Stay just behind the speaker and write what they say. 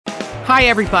Hi,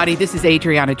 everybody. This is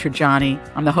Adriana Trajani.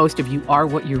 I'm the host of You Are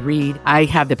What You Read. I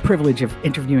have the privilege of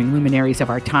interviewing luminaries of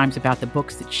our times about the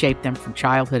books that shaped them from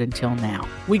childhood until now.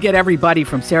 We get everybody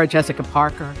from Sarah Jessica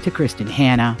Parker to Kristen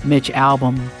Hanna, Mitch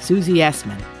Albom, Susie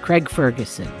Essman, Craig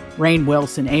Ferguson, Rainn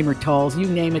Wilson, Amor Tolls, you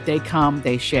name it, they come,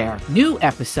 they share. New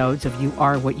episodes of You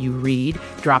Are What You Read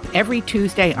drop every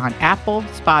Tuesday on Apple,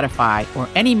 Spotify, or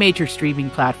any major streaming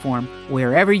platform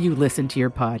wherever you listen to your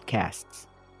podcasts.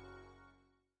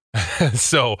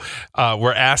 So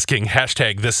we're asking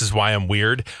 #This is why I'm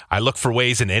weird. I look for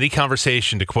ways in any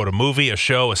conversation to quote a movie, a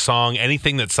show, a song,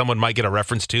 anything that someone might get a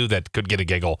reference to that could get a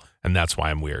giggle. And that's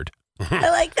why I'm weird. I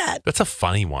like that. That's a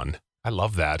funny one. I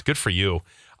love that. Good for you.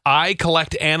 I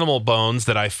collect animal bones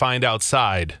that I find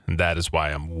outside. And that is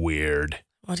why I'm weird.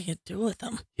 What do you do with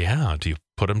them? Yeah. Do you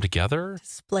put them together?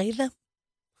 Display them?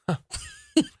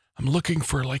 I'm looking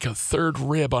for like a third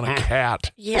rib on a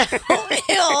cat. Yeah.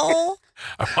 Ew.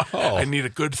 I need a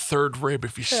good third rib.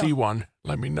 If you see one,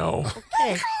 let me know.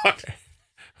 Okay.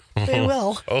 We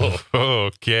will. Oh,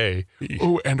 okay.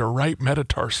 Oh, and a right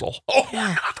metatarsal. Oh,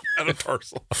 Yeah. not the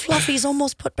metatarsal. Fluffy's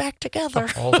almost put back together.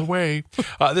 All the way.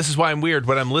 This is why I'm weird.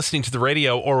 When I'm listening to the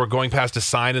radio or we're going past a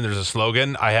sign and there's a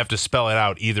slogan, I have to spell it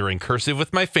out either in cursive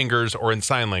with my fingers or in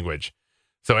sign language.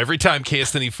 So every time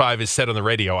KS95 is said on the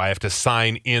radio, I have to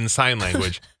sign in sign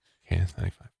language.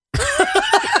 KS95.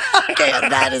 Okay,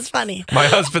 that is funny. My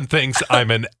husband thinks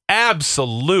I'm an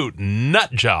absolute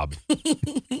nut job.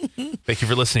 Thank you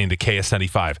for listening to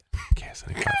KS95.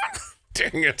 KS95.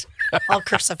 Dang it. I'll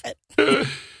cursive it.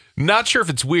 Not sure if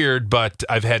it's weird, but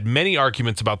I've had many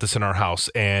arguments about this in our house,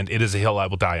 and it is a hill I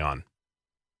will die on.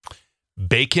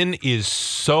 Bacon is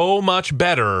so much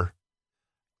better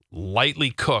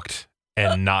lightly cooked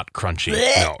and not crunchy.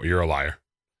 No, you're a liar.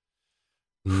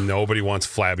 Nobody wants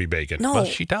flabby bacon. No. Well,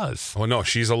 she does. Oh, no,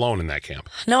 she's alone in that camp.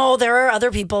 No, there are other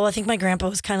people. I think my grandpa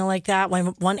was kind of like that.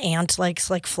 One aunt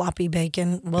likes like floppy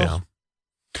bacon. Well, Yeah.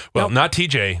 Well, Nope. not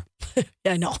TJ.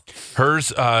 yeah, no.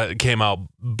 Hers came out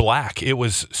black. It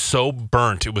was so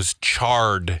burnt. It was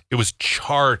charred.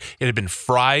 It had been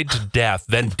fried to death,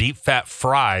 then deep fat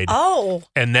fried, Oh,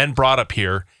 and then brought up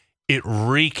here. It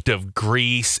reeked of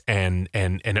grease and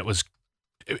it was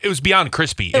beyond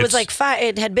crispy. it was like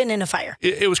it had been in a fire.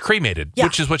 It was cremated, Yeah.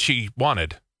 which is what she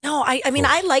wanted. No, I mean,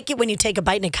 I like it when you take a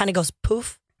bite and it kind of goes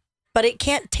poof, but it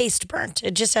can't taste burnt.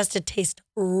 It just has to taste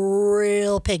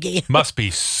real piggy. Must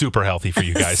be super healthy for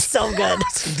you guys. So good.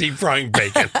 Deep frying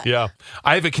bacon. Yeah.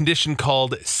 I have a condition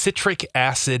called citric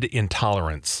acid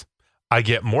intolerance. I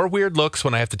get more weird looks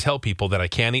when I have to tell people that I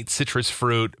can't eat citrus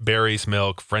fruit, berries,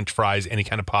 milk, French fries, any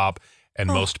kind of pop, and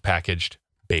most packaged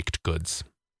baked goods.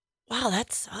 Wow,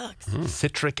 that sucks.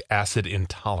 Citric acid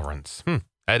intolerance.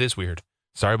 That is weird.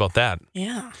 Sorry about that.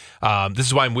 Yeah. This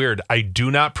is why I'm weird. I do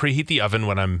not preheat the oven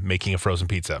when I'm making a frozen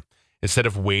pizza. Instead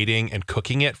of waiting and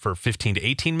cooking it for 15 to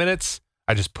 18 minutes,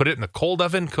 I just put it in the cold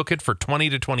oven, cook it for 20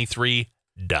 to 23,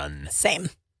 done. Same.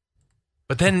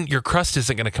 But then your crust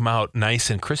isn't going to come out nice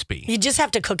and crispy. You just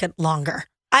have to cook it longer.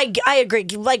 I agree.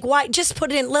 Like, why? Just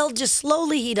put it in. They'll just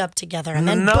slowly heat up together, and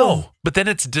then boom. But then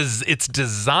it's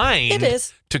designed It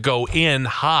is. to go in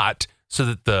hot so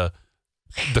that the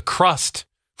crust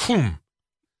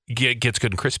gets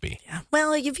good and crispy. Yeah.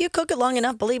 Well, if you cook it long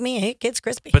enough, believe me, it gets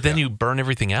crispy. But then you burn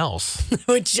everything else.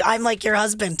 Which I'm like your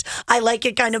husband. I like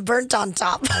it kind of burnt on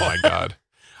top. Oh my God.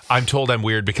 I'm told I'm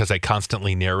weird because I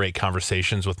constantly narrate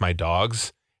conversations with my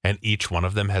dogs, and each one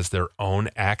of them has their own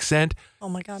accent. Oh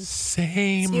my God.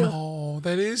 Same. Oh,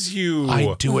 that is you.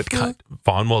 I do it.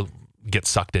 Vaughn will get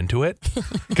sucked into it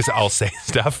because I'll say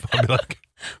stuff. I'll be like,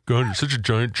 God, you're such a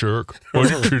giant jerk. Why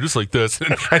do you treat us like this?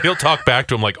 And he'll talk back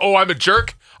to him like, oh, I'm a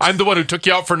jerk. I'm the one who took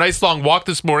you out for a nice long walk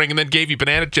this morning and then gave you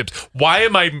banana chips. Why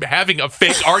am I having a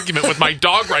fake argument with my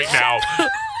dog right now?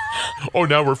 Oh,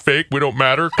 now we're fake. We don't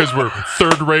matter because we're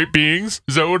third-rate beings.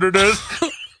 Is that what it is?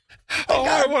 Oh,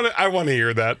 I want to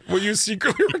hear that. Will you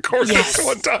secretly record this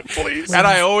one time, please? And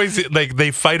I always,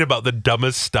 they fight about the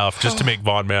dumbest stuff just to make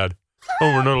Vaughn mad.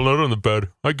 Oh, we're not allowed on the bed.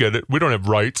 I get it. We don't have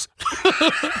rights.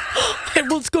 Hey,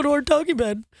 let's go to our doggy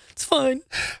bed. It's fine.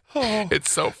 Oh, it's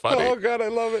so funny. Oh, God, I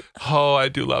love it. Oh, I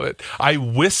do love it. I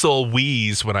whistle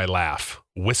wheeze when I laugh.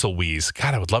 Whistle wheeze.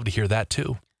 God, I would love to hear that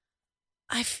too.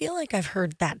 I feel like I've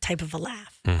heard that type of a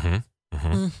laugh.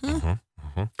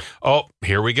 Oh,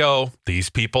 here we go. These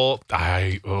people,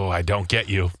 I don't get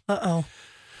you. Uh-oh.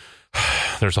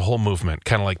 There's a whole movement,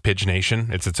 kind of like Pigeon Nation.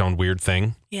 It's its own weird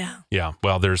thing. Yeah. Yeah.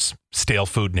 Well, there's Stale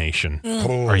Food Nation.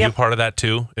 Are you part of that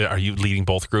too? Are you leading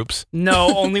both groups?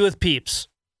 No, only with Peeps.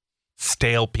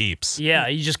 Stale Peeps. Yeah,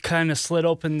 you just kind of slit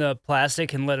open the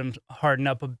plastic and let them harden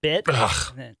up a bit. Ugh.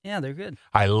 And then, yeah, they're good.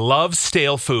 I love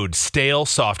stale food. Stale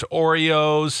soft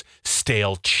Oreos,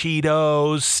 stale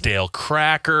Cheetos, stale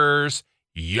crackers.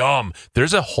 Yum.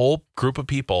 There's a whole group of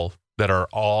people that are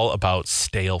all about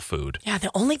stale food. Yeah,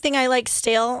 the only thing I like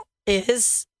stale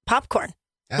is popcorn.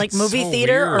 Like That's movie so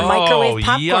theater or weird. microwave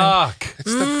popcorn. Yuck.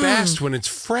 It's the best when it's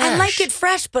fresh. I like it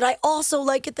fresh, but I also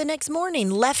like it the next morning,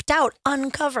 left out,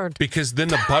 uncovered. because then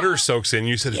the butter soaks in.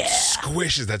 You said Yeah. it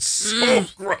squishes. That's so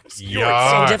gross. You are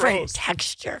Yuck. so Different gross.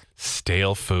 texture.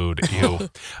 Stale food. Ew.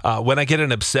 When I get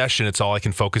an obsession, it's all I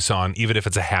can focus on. Even if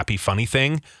it's a happy, funny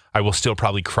thing, I will still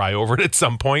probably cry over it at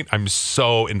some point. I'm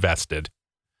so invested.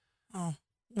 Oh,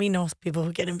 we know people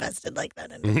who get invested like that.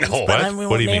 In No, movies, what? but we What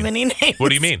wont do you name mean? any names. What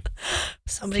do you mean?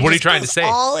 Somebody What are you just trying to goes say?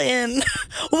 All in.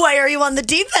 Why are you on the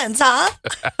defense, huh?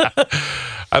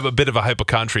 I'm a bit of a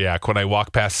hypochondriac. When I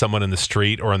walk past someone in the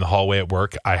street or in the hallway at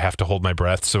work, I have to hold my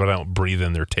breath so I don't breathe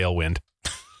in their tailwind.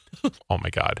 Oh my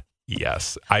God.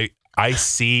 Yes. I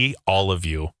see all of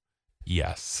you.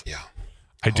 Yes. Yeah.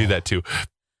 I do that too.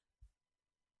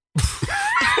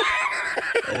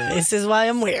 This is why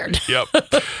I'm weird. Yep.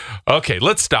 Okay,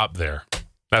 let's stop there.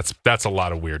 That's a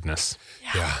lot of weirdness.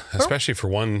 Yeah. Especially for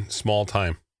one small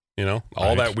time. You know,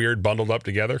 all Right. that weird bundled up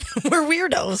together. We're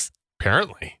weirdos.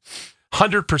 Apparently.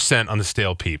 100% on the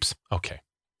stale Peeps. Okay.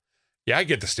 Yeah, I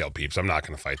get the stale Peeps. I'm not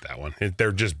going to fight that one.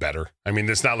 They're just better. I mean,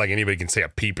 it's not like anybody can say a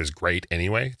Peep is great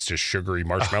anyway. It's just sugary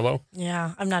marshmallow.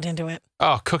 Yeah, I'm not into it.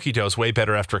 Oh, cookie dough's way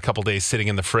better after a couple days sitting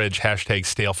in the fridge. Hashtag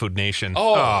stale food nation.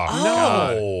 Oh, God.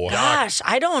 no. Gosh,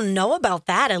 I don't know about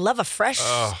that. I love a fresh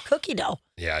Ugh. cookie dough.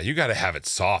 Yeah, you got to have it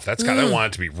soft. That's got. I want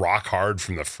it to be rock hard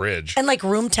from the fridge. And like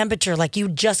room temperature, like you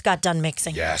just got done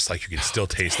mixing. Yes, like you can still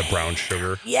taste the brown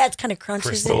sugar. Yeah, it's kind of crunchy.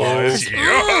 Crystallized. Mm.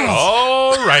 Yeah.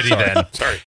 All righty then. Sorry.